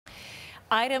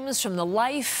Items from the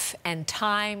life and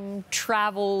time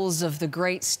travels of the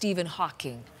great Stephen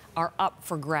Hawking are up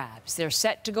for grabs. They're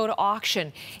set to go to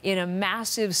auction in a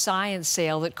massive science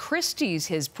sale that Christie's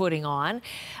is putting on.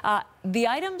 The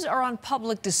items are on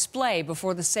public display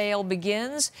before the sale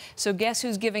begins. So guess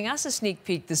who's giving us a sneak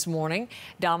peek this morning?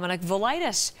 Dominic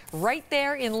Velitis, right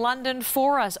there in London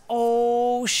for us.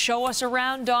 Oh, show us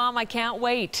around, Dom. I can't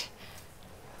wait.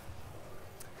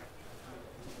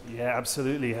 Yeah,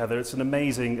 absolutely, Heather. It's an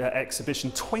amazing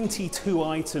exhibition. 22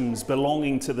 items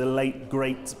belonging to the late,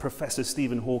 great Professor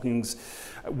Stephen Hawking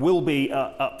will be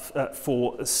up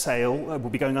for sale. Will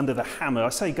be going under the hammer. I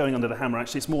say going under the hammer,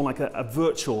 actually, it's more like a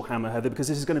virtual hammer, Heather, because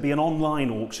this is going to be an online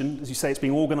auction. As you say, it's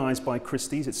being organised by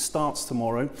Christie's. It starts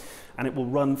tomorrow, and it will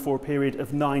run for a period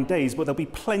of 9 days, but there'll be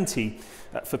plenty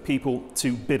for people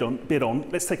to bid on.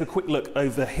 Let's take a quick look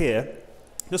over here.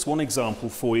 Just one example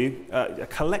for you. A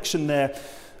collection there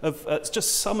of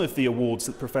just some of the awards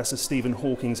that Professor Stephen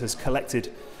Hawking has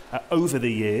collected over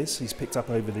the years. He's picked up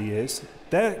over the years.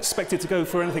 They're expected to go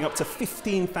for anything up to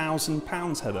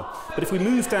 £15,000, Heather. But if we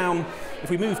move down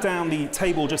the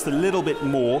table just a little bit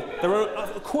more, there are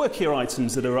quirkier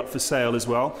items that are up for sale as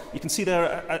well. You can see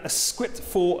there a script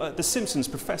for The Simpsons.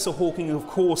 Professor Hawking, of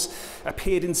course,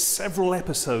 appeared in several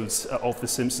episodes of The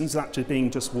Simpsons, that just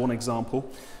being just one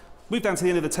example. Move down to the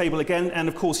end of the table again, and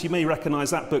of course you may recognise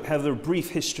that book, Heather, A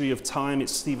Brief History of Time.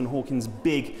 It's Stephen Hawking's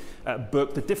big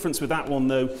book. The difference with that one,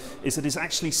 though, is that it's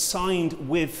actually signed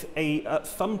with a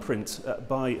thumbprint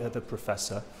by the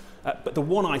professor. But the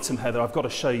one item, Heather, I've got to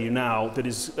show you now that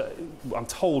is, I'm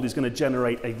told, is going to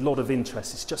generate a lot of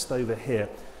interest. It's just over here.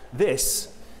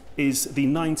 This is the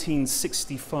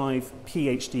 1965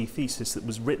 PhD thesis that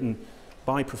was written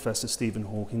by Professor Stephen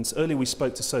Hawking. Earlier we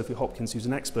spoke to Sophie Hopkins, who's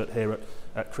an expert here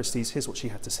at Christie's. Here's what she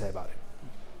had to say about it.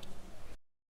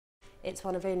 It's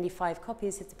one of only 5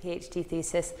 copies of the PhD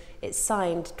thesis. It's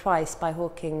signed twice by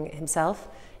Hawking himself.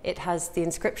 It has the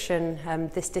inscription,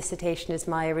 "This dissertation is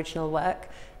my original work,"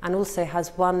 and also has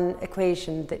one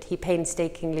equation that he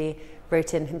painstakingly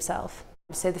wrote in himself.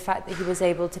 So the fact that he was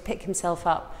able to pick himself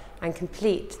up and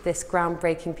complete this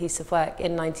groundbreaking piece of work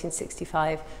in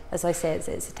 1965, as I say,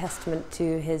 it's a testament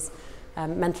to his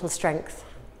mental strength.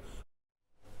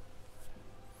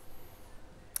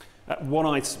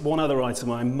 One other item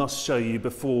I must show you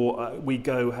before we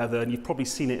go, Heather, and you've probably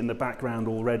seen it in the background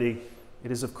already.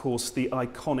 It is, of course, the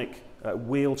iconic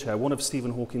wheelchair, one of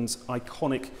Stephen Hawking's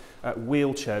iconic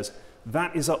wheelchairs.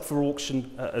 That is up for auction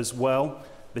as well.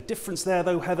 The difference there,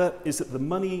 though, Heather, is that the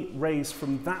money raised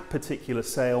from that particular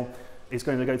sale is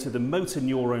going to go to the Motor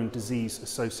Neurone Disease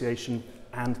Association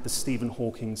and the Stephen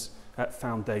Hawking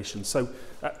Foundation. So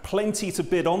plenty to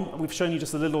bid on. We've shown you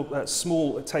just a little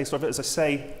small taste of it. As I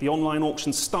say, the online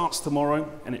auction starts tomorrow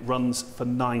and it runs for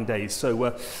 9 days. So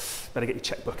better get your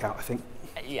checkbook out, I think.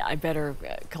 Yeah, I better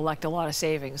collect a lot of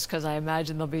savings because I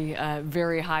imagine there'll be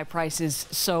very high prices,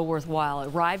 so worthwhile.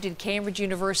 Arrived at Cambridge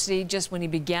University just when he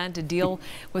began to deal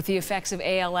with the effects of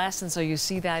ALS, and so you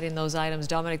see that in those items.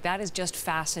 Dominic, that is just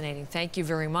fascinating. Thank you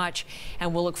very much,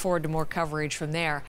 and we'll look forward to more coverage from there.